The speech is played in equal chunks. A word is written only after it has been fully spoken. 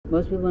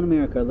Most people in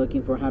America are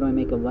looking for how do I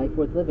make a life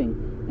worth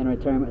living and a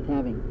retirement worth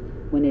having.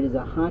 When it is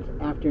a hot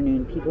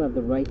afternoon, people have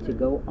the right to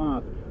go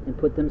off and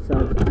put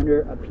themselves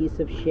under a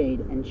piece of shade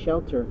and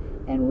shelter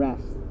and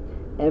rest.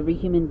 Every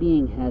human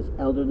being has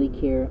elderly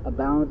care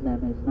about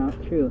them. It's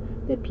not true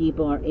that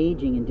people are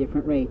aging in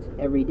different rates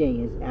every day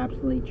is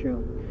absolutely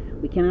true.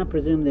 We cannot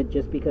presume that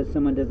just because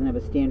someone doesn't have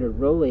a standard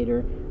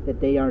rollator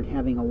that they aren't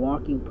having a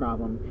walking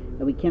problem.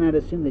 And we cannot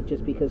assume that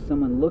just because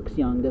someone looks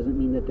young doesn't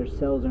mean that their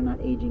cells are not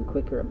aging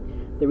quicker.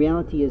 The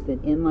reality is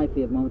that in life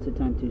we have moments of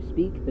time to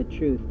speak the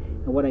truth.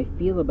 And what I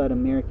feel about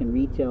American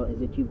retail is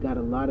that you've got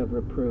a lot of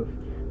reproof.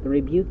 The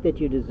rebuke that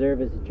you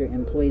deserve is that your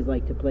employees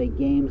like to play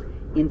games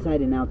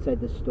inside and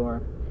outside the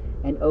store.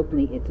 And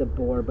openly it's a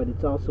bore, but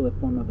it's also a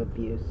form of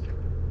abuse.